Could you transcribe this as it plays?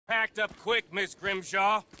packed up quick, Miss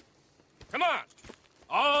Grimshaw. Come on,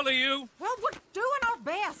 all of you. Well, we're doing our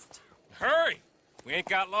best. Hurry. We ain't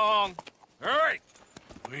got long. Hurry.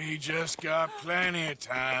 We just got plenty of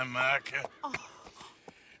time, Micah.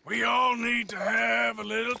 We all need to have a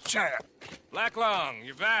little chat. Black Lung,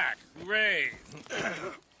 you're back. Hooray.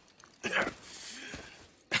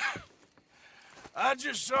 I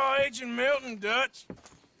just saw Agent Milton, Dutch.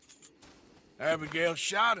 Abigail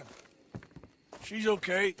shot him. She's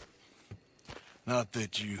okay. Not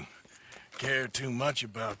that you care too much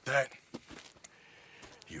about that.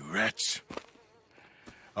 You rats.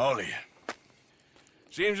 All of you.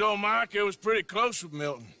 Seems old Micah was pretty close with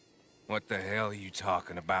Milton. What the hell are you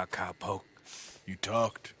talking about, cowpoke? You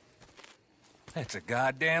talked. That's a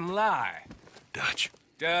goddamn lie. Dutch.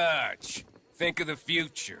 Dutch, think of the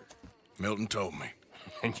future. Milton told me.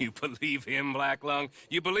 And you believe him, Black Lung?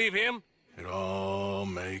 You believe him? It all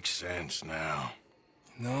makes sense now.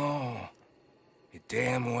 No, it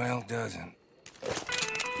damn well doesn't.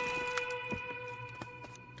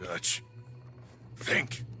 Dutch.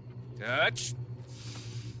 Think. Dutch,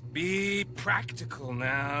 be practical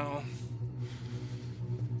now.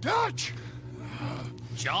 Dutch!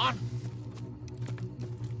 John?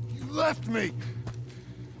 You left me!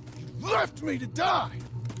 You left me to die!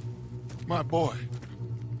 My boy,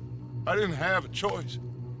 I didn't have a choice.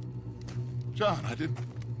 John, I didn't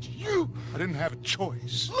have a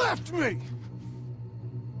choice. Left me!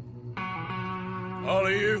 All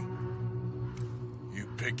of you, you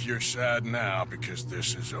pick your side now because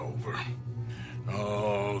this is over.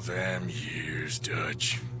 All them years,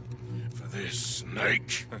 Dutch, for this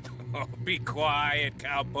snake. Oh, be quiet,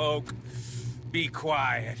 cowpoke. Be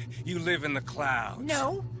quiet. You live in the clouds.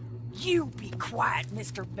 No, you be quiet,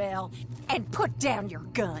 Mr. Bell, and put down your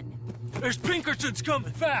gun. There's Pinkertons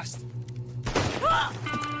coming, fast!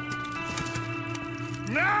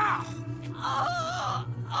 Now!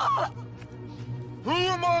 Who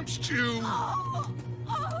amongst you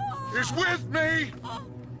is with me?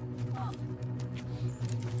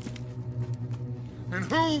 And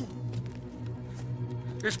who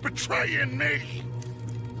is betraying me?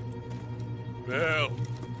 Bell,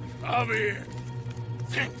 Javier,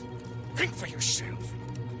 think for yourself.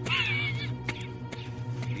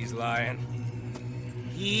 He's lying.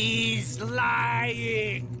 He's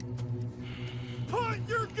lying! Put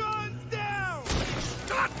your guns down!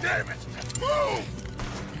 God damn it! Move!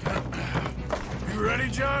 You ready,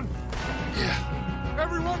 John? Yeah.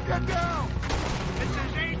 Everyone get down! This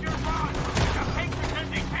is Agent Ross, the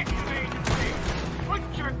Pinkerton Detective Agency. Put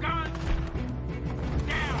your guns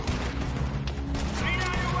down. Lay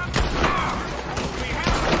down your weapons now. We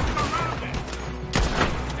have them surrounded.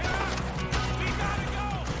 We gotta go.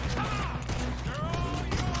 Come on. They're all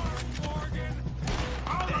yours, Morgan.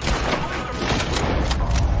 All of them.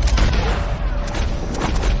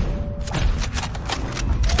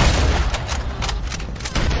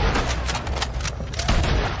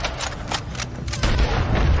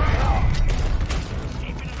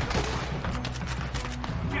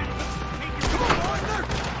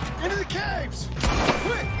 Into the caves!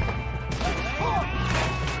 Quick!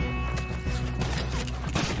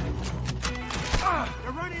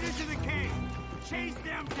 They're running into the cave. Chase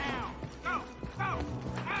them down. Go, go,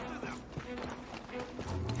 after them.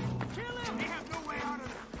 Kill them. They have no way out of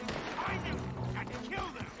there. Find them. Got to kill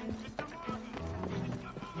them. Mr. Morgan.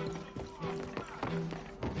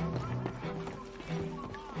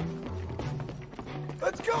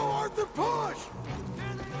 Let's go, Arthur, push!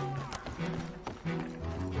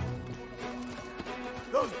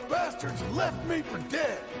 Those bastards left me for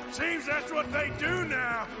dead. Seems that's what they do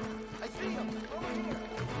now. I see them. Over here.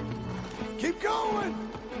 Keep going!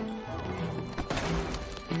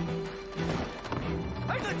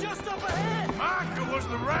 Hey, they're just up ahead. Micah was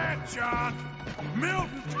the rat, John.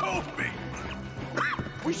 Milton told me.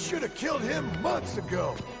 We should have killed him months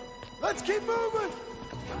ago. Let's keep moving!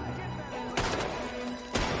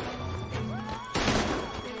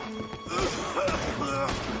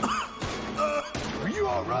 Are you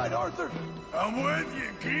all right, Arthur? I'm with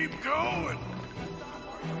you. Keep going.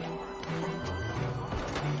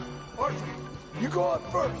 Arthur, you go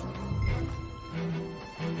up first.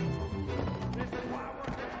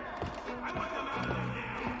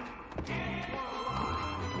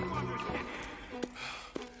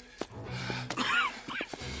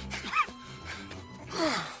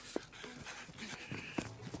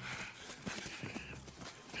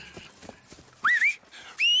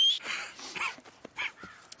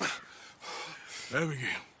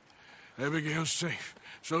 Abigail's safe.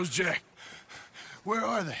 So's Jack. Where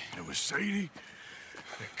are they? It was Sadie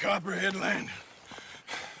at Copperhead Landing.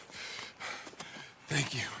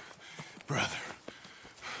 Thank you. Brother.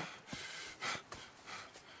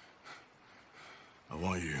 I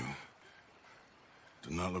want you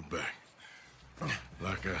to not look back.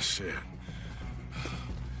 Like I said.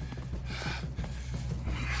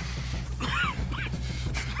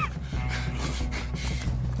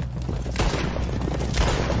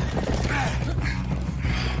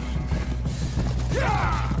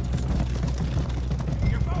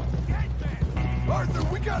 Arthur,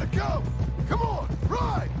 we gotta go! Come on,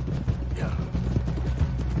 ride!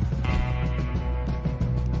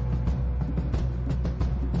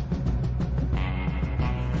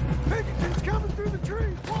 Pinkerton's coming through the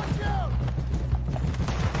trees! Watch out!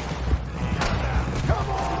 Come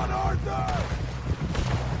on, Arthur!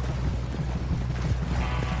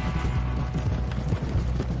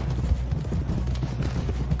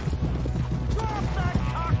 Drop that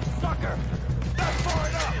cocksucker! That's far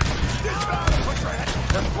enough! Dismount! Put your head!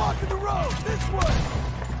 They're blocking the road! This way!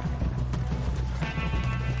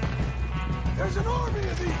 There's an army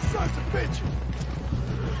of these sons of bitches!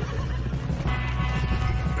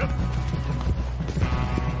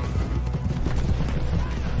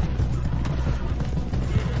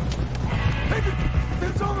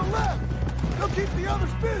 Pinkerton's on the left! They'll keep the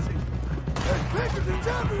others busy! There's Pinkertons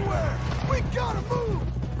everywhere! We gotta move!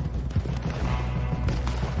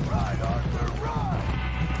 Ride, Arthur, ride!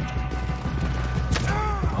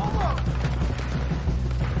 Almost!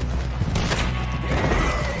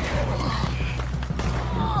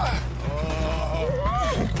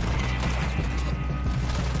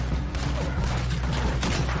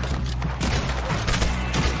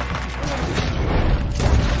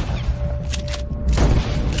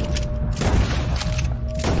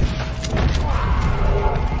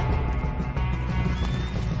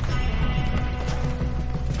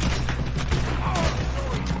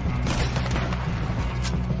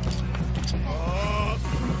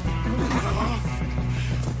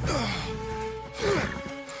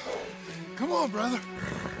 Come on, brother.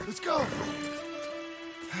 Let's go.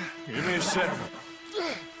 Give me a second.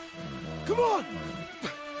 Come on!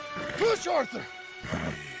 Push, Arthur!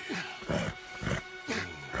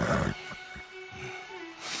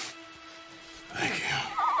 Thank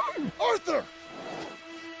you. Arthur!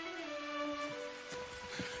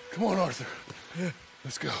 Come on, Arthur.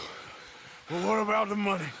 Let's go. Well, what about the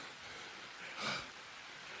money?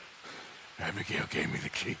 Abigail gave me the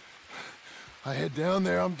key. I head down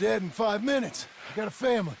there, I'm dead in 5 minutes. I got a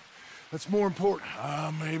family. That's more important.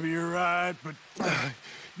 Maybe you're right, but...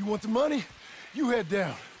 You want the money? You head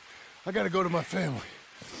down. I gotta go to my family.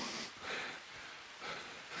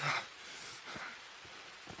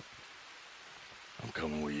 I'm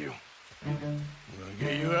coming with you. I'm gonna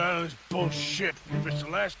get you out of this bullshit if it's the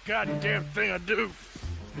last goddamn thing I do.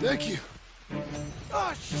 Thank you.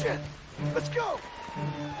 Ah, shit! Let's go!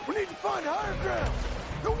 We need to find higher ground.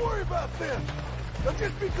 Don't worry about them. They'll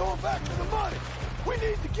just be going back for the money. We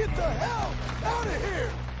need to get the hell out of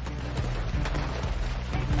here!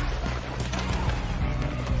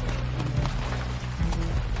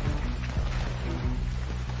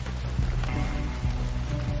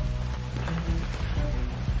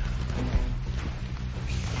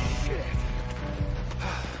 Shit.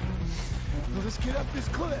 Well, let's get up this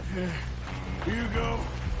cliff. Here you go.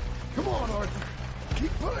 Come on, Arthur.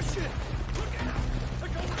 Keep pushing.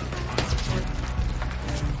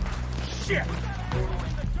 Shit!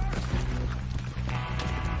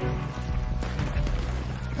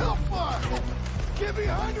 Hellfire! Get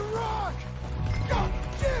behind a rock! God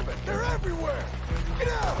damn it! They're everywhere! Get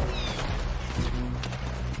out!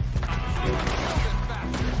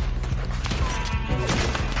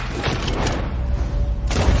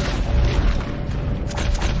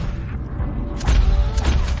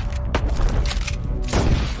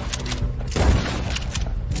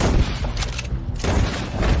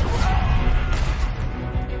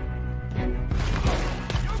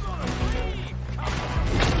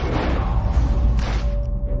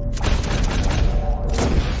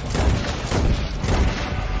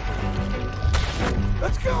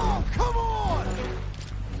 Let's go! Come on!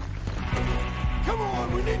 Come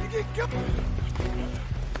on, we need to get going!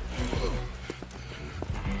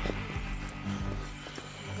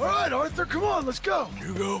 All right, Arthur, come on, let's go!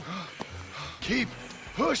 You go. Keep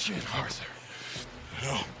pushing, Arthur.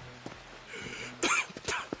 No.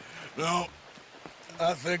 No.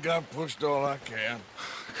 I think I've pushed all I can.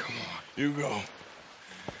 Come on. You go.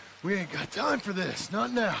 We ain't got time for this,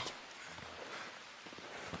 not now.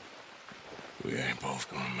 We ain't both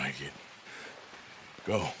gonna make it.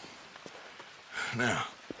 Go. Now.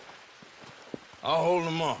 I'll hold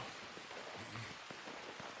them off.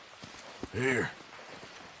 Here.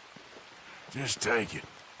 Just take it.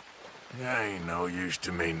 You ain't no use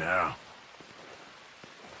to me now.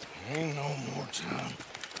 Ain't no more time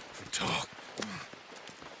for talk.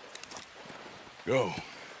 Go.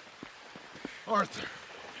 Arthur!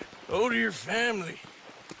 Go to your family.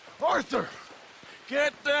 Arthur!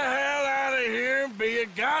 Get the hell out of here and be a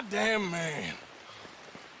goddamn man.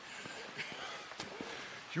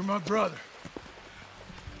 You're my brother.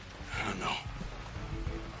 I know.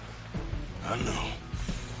 I know.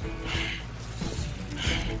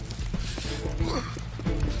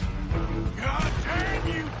 God damn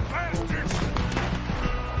you bastards!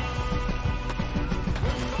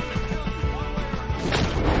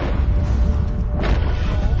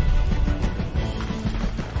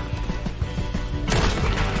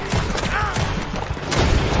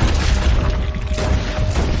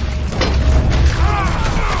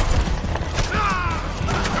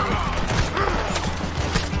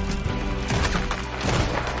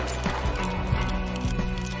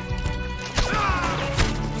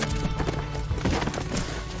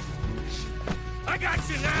 I got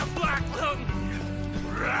you now, Black Lung!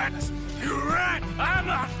 Rat! You rat! I'm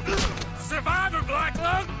a survivor, Black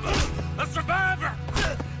Lung! A survivor!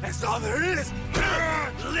 That's all there is!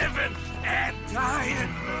 Living and dying!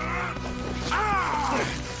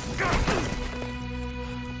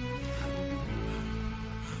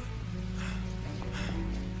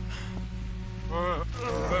 Oh,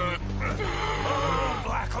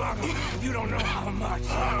 Black Lung, you don't know how much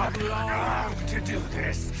I've longed to do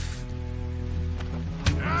this.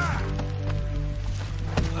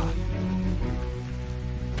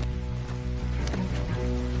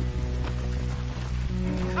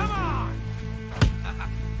 Come on!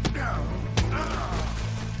 You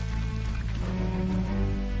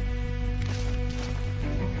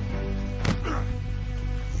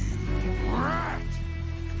rat!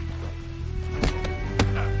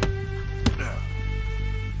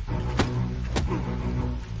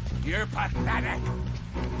 You're pathetic.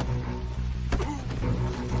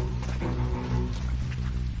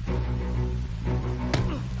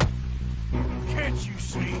 Can't you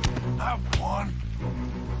see? I've won.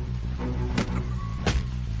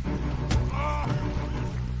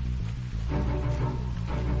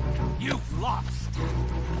 You've lost.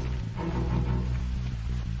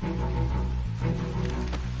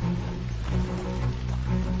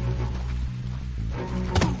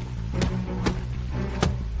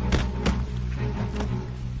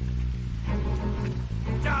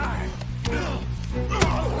 Die!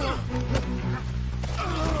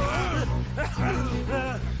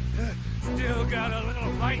 Still got a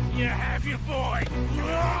little fight in you, have you, boy?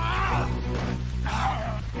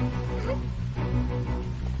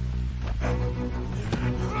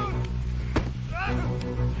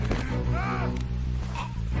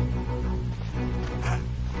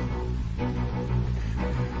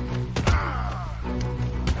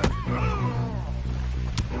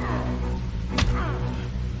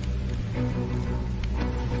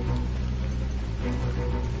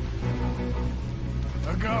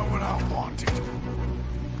 I got what I wanted.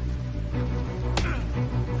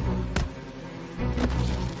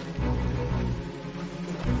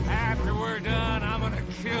 After we're done, I'm gonna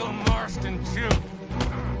kill Marston, too.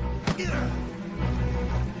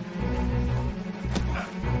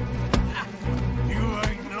 You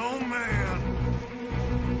ain't no man.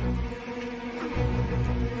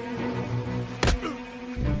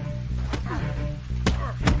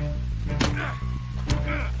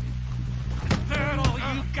 That all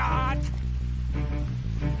you got?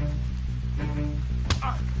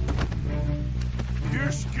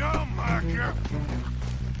 You're scum, Marker.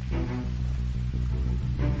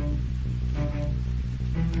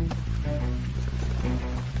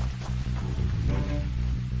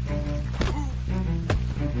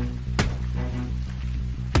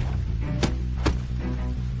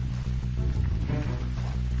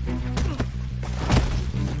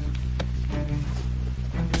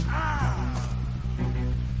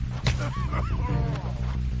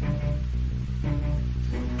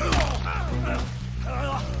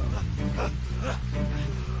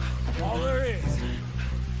 All there is.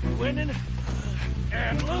 Winning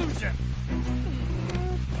and losing.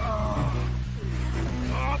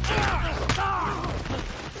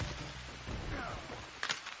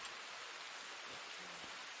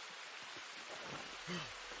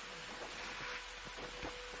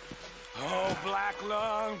 Oh, Black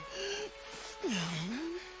Lung.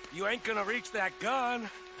 You ain't gonna reach that gun.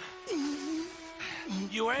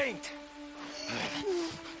 You ain't.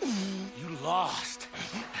 You lost,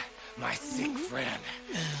 my sick friend.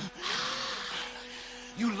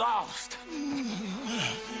 You lost.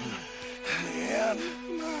 Man,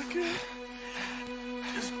 Marker.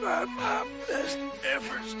 Just despite my best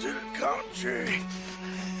efforts to the contrary,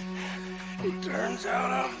 it turns out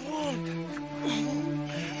I'm wanted.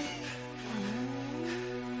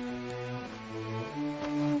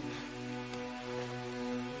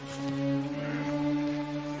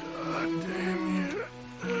 God damn you.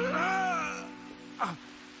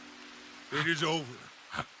 It is over.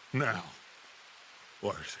 Now,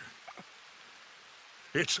 Arthur.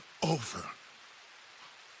 It's over.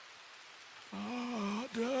 Oh,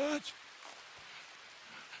 Dutch.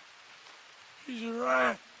 He's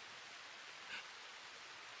right.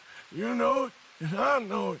 You know it, and I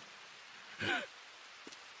know it.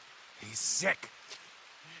 He's sick.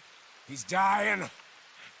 He's dying.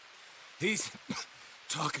 He's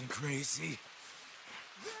talking crazy.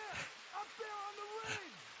 Up there on the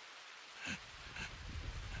ridge.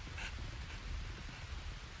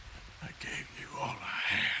 I gave you all I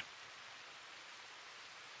had.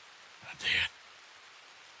 I did.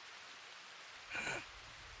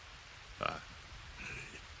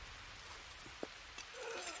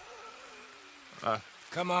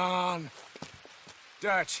 Come on.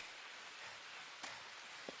 Dutch.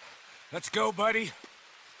 Let's go, buddy.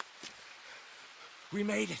 We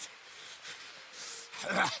made it.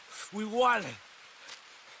 We won.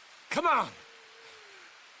 Come on.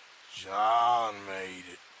 John made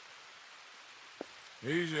it.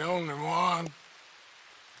 He's the only one.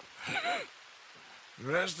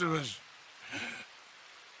 The rest of us...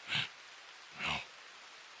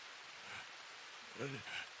 No.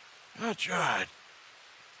 I tried.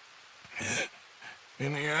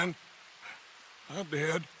 In the end, I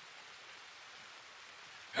did.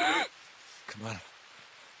 Come on.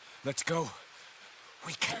 Let's go.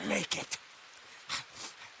 We can make it.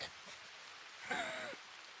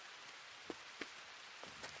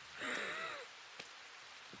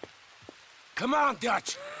 Come on,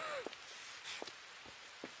 Dutch.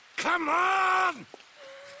 Come on!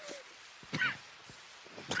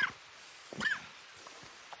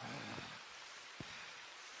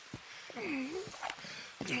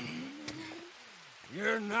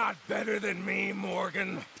 You're not better than me,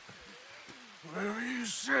 Morgan. Whatever you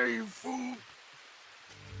say, you fool.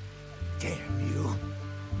 Damn you.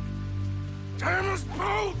 Damn us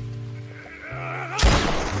both!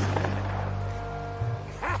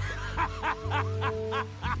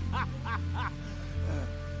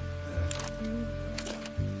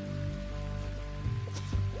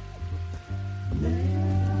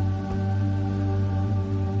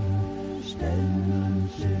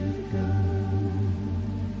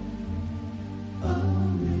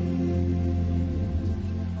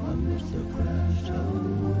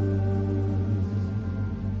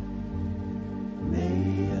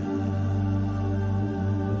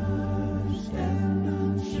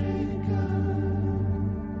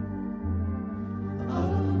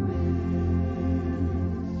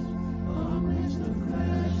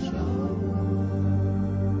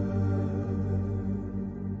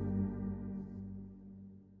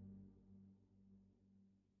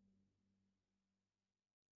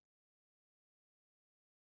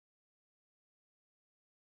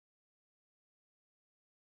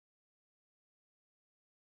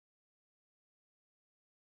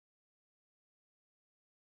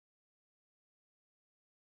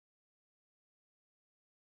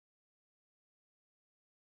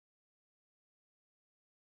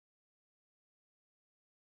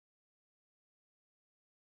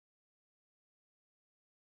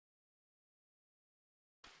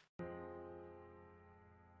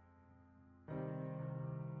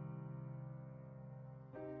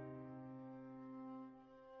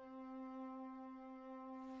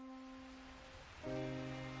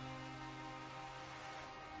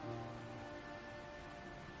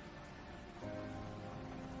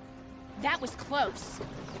 That was close.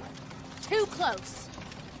 Too close.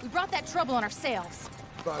 We brought that trouble on ourselves.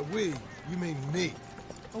 By we, you mean me.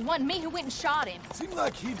 It wasn't me who went and shot him. Seemed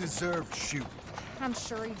like he deserved shooting. I'm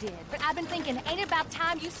sure he did. But I've been thinking, ain't it about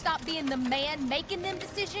time you stop being the man making them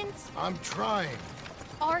decisions? I'm trying.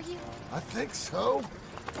 Are you? I think so.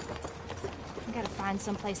 We gotta find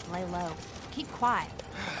someplace to lay low. Keep quiet.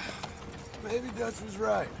 Maybe Dutch was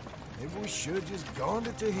right. Maybe we should have just gone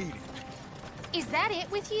to Tahiti. Is that it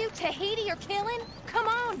with you? Tahiti or killing? Come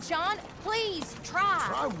on, John. Please, try.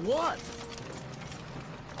 Try what?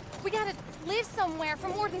 We gotta live somewhere for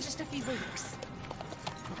more than just a few weeks.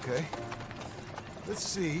 Okay. Let's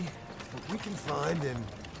see what we can find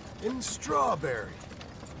in Strawberry.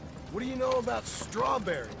 What do you know about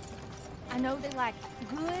Strawberry? I know they like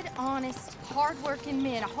good, honest, hard-working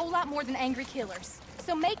men a whole lot more than angry killers.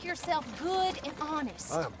 So make yourself good and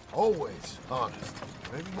honest. I'm always honest.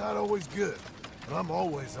 Maybe not always good. I'm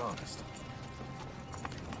always honest.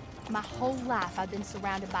 My whole life I've been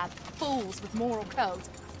surrounded by fools with moral codes.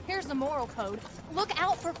 Here's the moral code. Look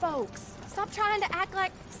out for folks. Stop trying to act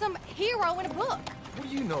like some hero in a book. What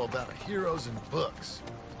do you know about heroes and books?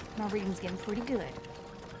 My reading's getting pretty good.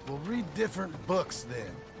 Well, read different books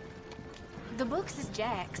then. The books is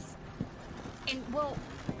Jack's. And, well,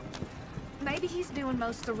 maybe he's doing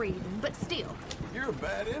most of the reading, but still. You're a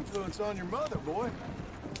bad influence on your mother, boy.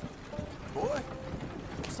 Boy?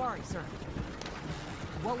 Sorry, sir.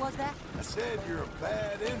 What was that? I said you're a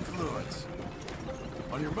bad influence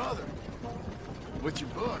on your mother. With your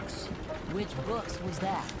books. Which books was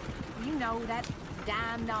that? You know, that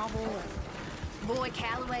dime novel, or Boy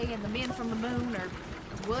Calloway and the Men from the Moon, or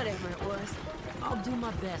whatever it was. I'll do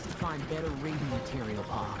my best to find better reading material,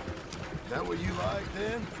 Pa. That what you like,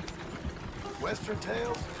 then? Western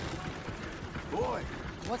tales? Boy,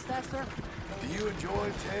 What's that, sir? do you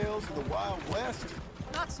enjoy tales of the Wild West?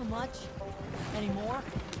 Not so much. Anymore.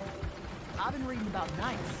 I've been reading about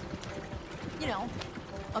knights. You know,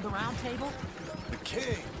 of the Round Table. The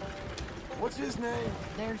king. What's his name?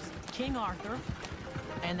 There's King Arthur,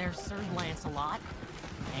 and there's Sir Lancelot,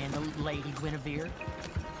 and the Lady Guinevere,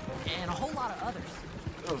 and a whole lot of others.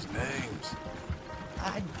 Those names.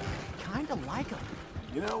 I kinda like them.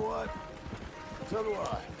 You know what? So do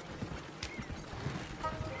I.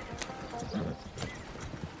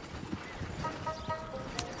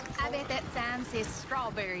 I bet that sign says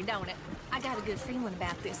strawberry, don't it? I got a good feeling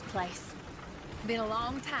about this place. Been a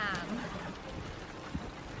long time.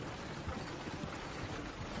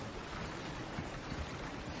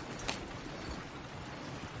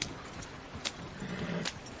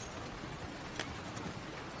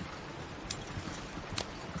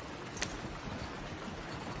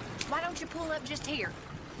 Why don't you pull up just here?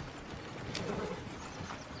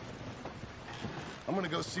 I'm gonna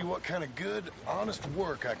go see what kind of good, honest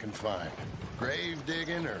work I can find. Grave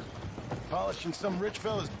digging or polishing some rich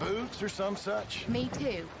fella's boots or some such. Me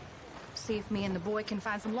too. See if me and the boy can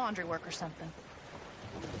find some laundry work or something.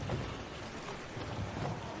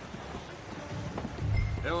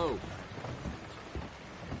 Hello.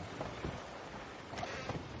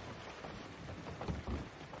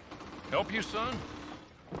 Help you, son?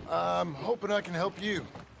 I'm hoping I can help you.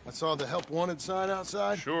 I saw the help wanted sign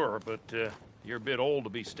outside. Sure, but you're a bit old to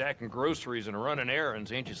be stacking groceries and running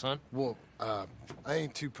errands, ain't you, son? Well, I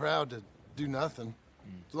ain't too proud to do nothing.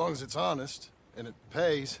 As long as it's honest and it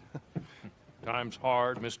pays. Time's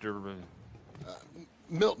hard, Mr.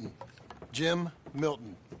 Milton. Jim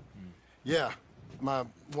Milton. Yeah, my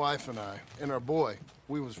wife and I, and our boy,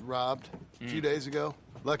 we was robbed a few days ago.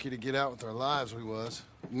 Lucky to get out with our lives, we was.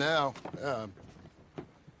 Now,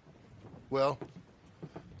 well,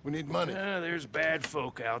 we need money. There's bad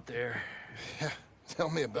folk out there. Yeah, tell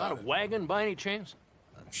me about Got a it. wagon by any chance?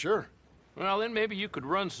 I'm sure. Well, then maybe you could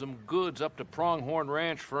run some goods up to Pronghorn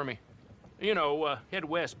Ranch for me. You know, head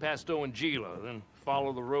west past Owanjila, then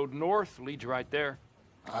follow the road north, leads you right there.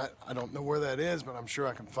 I don't know where that is, but I'm sure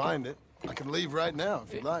I can find it. I can leave right now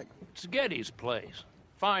if you'd like. It's Getty's place.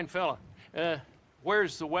 Fine fella.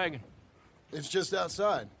 Where's the wagon? It's just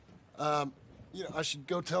outside. You know, I should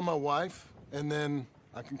go tell my wife, and then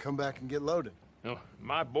I can come back and get loaded. No,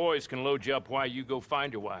 my boys can load you up while you go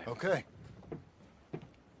find your wife. Okay.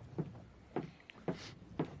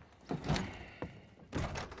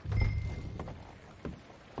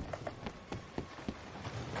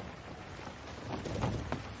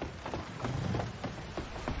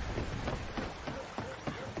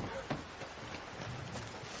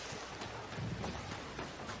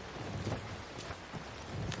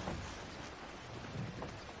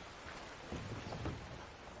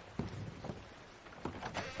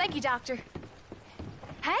 Thank you, Doctor.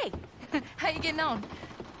 Hey, how you getting on?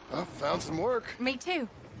 Well, found some work. Me too.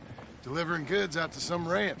 Delivering goods out to some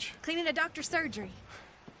ranch. Cleaning a doctor's surgery.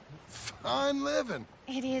 Fine living.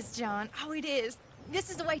 It is, John. Oh, it is. This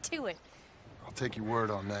is the way to it. I'll take your word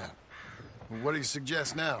on that. Well, what do you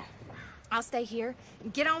suggest now? I'll stay here.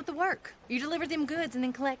 Get on with the work. You deliver them goods and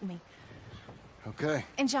then collect me. Okay.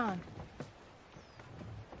 And John,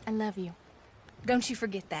 I love you. Don't you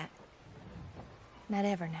forget that. Not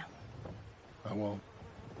ever now. I won't.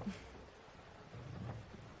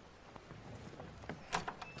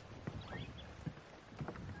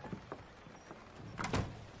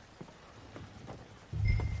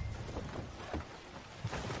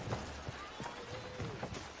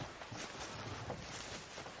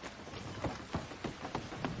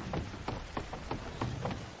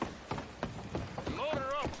 Load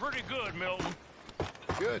her up pretty good, Milton.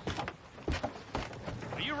 Good.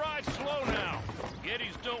 You ride slow now.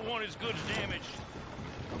 Geddes don't want his goods damaged.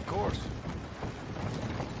 Of course.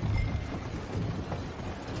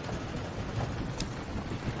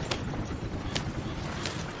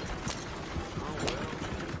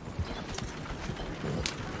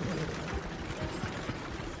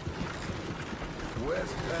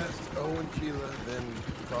 Owen, Gila, then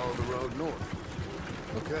follow the road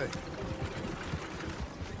north. Okay.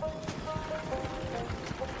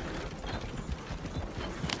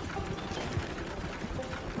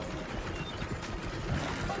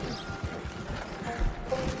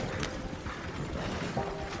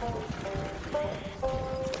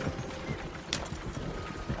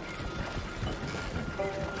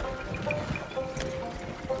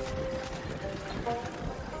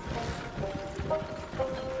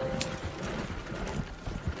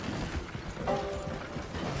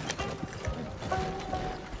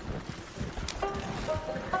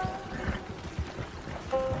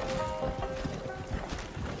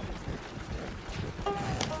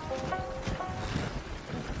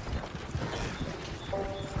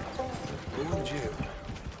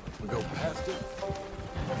 We go past it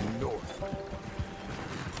and north.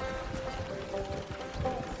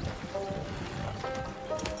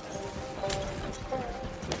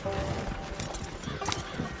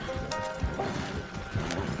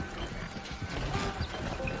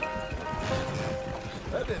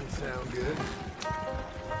 That didn't sound good.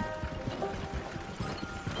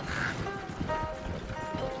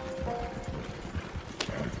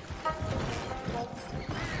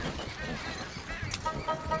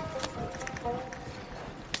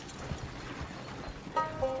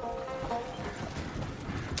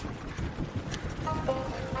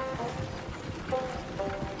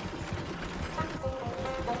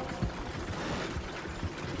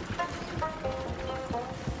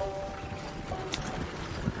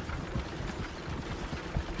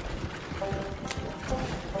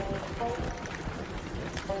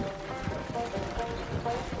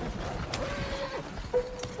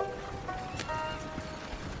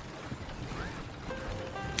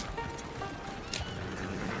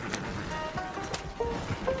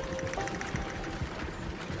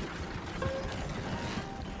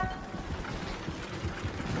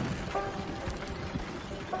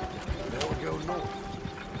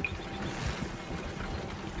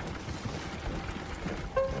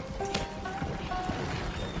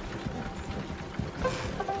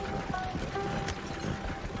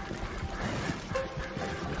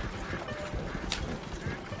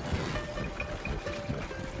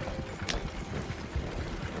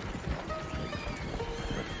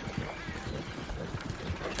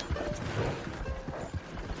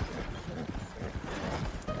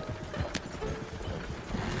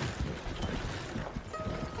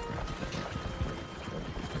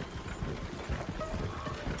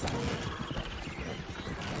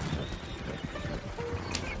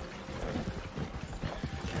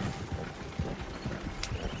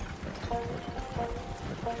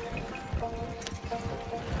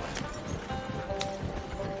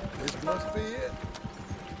 This must be it.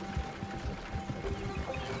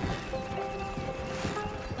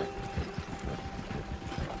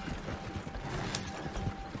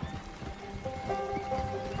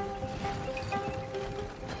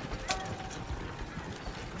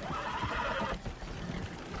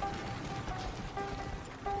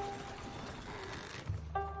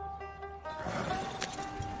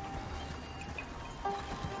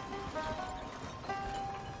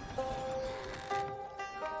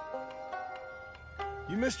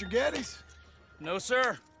 You Mr. Geddes? No,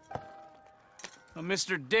 sir. I'm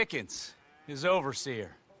Mr. Dickens, his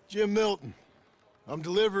overseer. Jim Milton. I'm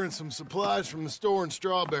delivering some supplies from the store in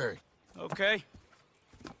Strawberry. Okay.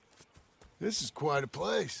 This is quite a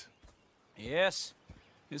place. Yes,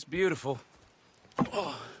 it's beautiful.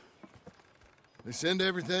 They send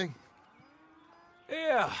everything?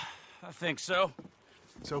 Yeah, I think so.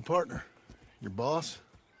 So, partner, your boss,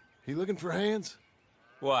 he looking for hands?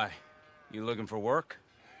 Why? You looking for work?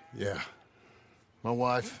 Yeah. My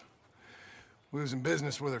wife, we was in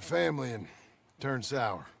business with her family and turned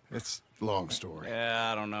sour. It's a long story.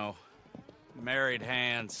 Yeah, I don't know. Married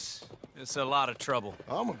hands. It's a lot of trouble.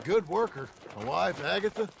 I'm a good worker. My wife,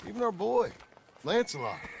 Agatha, even our boy,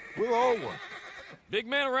 Lancelot. We'll all work. Big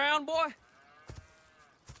man around, boy?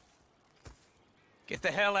 Get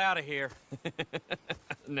the hell out of here.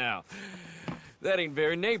 Now, that ain't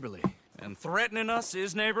very neighborly. And threatening us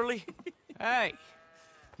is neighborly? Hey,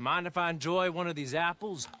 mind if I enjoy one of these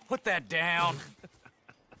apples? Put that down.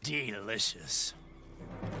 Delicious.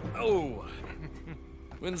 Oh.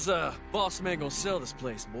 When's, boss man gonna sell this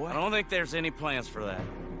place, boy? I don't think there's any plans for that.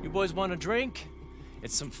 You boys want a drink?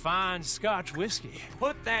 It's some fine Scotch whiskey.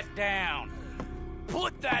 Put that down.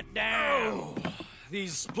 Put that down. Oh,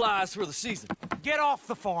 these supplies for the season. Get off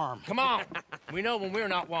the farm. Come on. We know when we're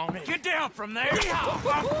not wanted. Get down from there.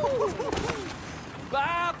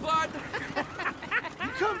 Bye, bud. You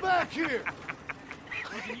come back here!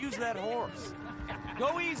 We can use that horse.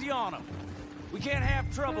 Go easy on him. We can't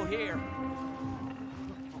have trouble here.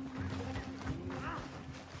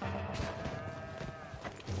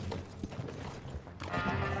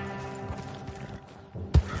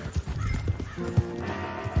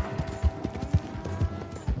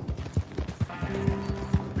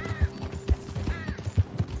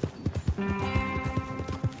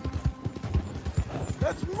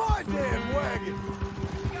 That's my damn wagon!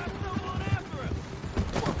 Got someone after him.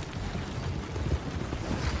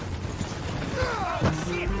 Oh,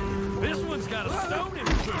 shit! This one's got a stone in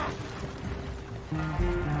his boot.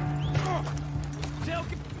 Tell...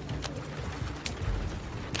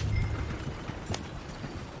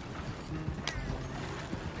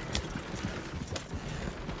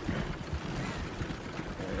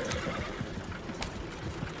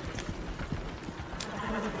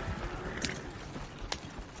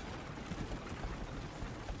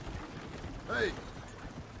 Hey,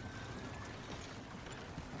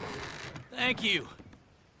 Thank you.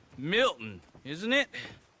 Milton, isn't it?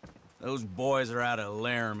 Those boys are out of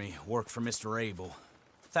Laramie, work for Mr. Abel.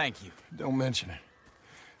 Thank you. don't mention it.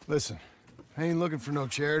 Listen, I ain't looking for no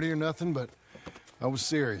charity or nothing, but I was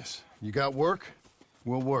serious. You got work?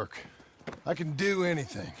 We'll work. I can do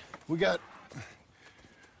anything. We got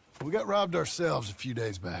robbed ourselves a few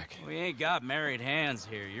days back. We ain't got married hands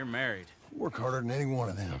here. You're married. Work harder than any one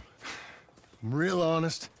of them. I'm real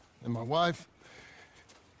honest, and my wife,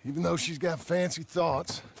 even though she's got fancy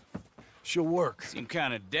thoughts, she'll work. Seem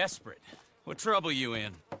kind of desperate. What trouble you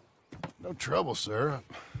in? No trouble, sir.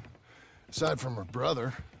 Aside from her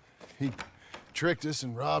brother. He tricked us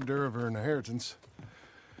and robbed her of her inheritance.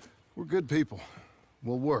 We're good people.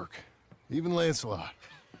 We'll work. Even Lancelot.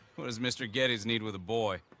 What does Mr. Geddes need with a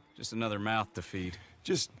boy? Just another mouth to feed.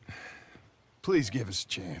 Just... please give us a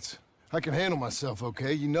chance. I can handle myself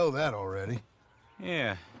okay, you know that already.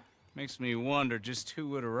 Yeah, makes me wonder just who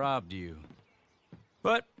would have robbed you.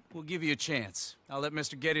 But we'll give you a chance. I'll let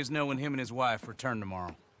Mr. Geddes know when him and his wife return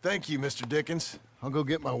tomorrow. Thank you, Mr. Dickens. I'll go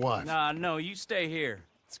get my wife. Nah, no, you stay here.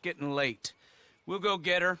 It's getting late. We'll go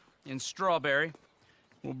get her in Strawberry.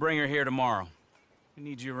 We'll bring her here tomorrow. We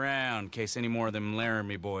need you around in case any more of them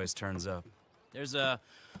Laramie boys turns up. There's a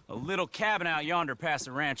little cabin out yonder past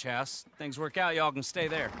the ranch house. Things work out, y'all can stay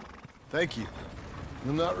there. Thank you.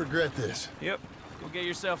 You'll not regret this. Yep. Go get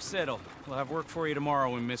yourself settled. We'll have work for you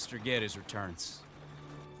tomorrow when Mr. Geddes returns.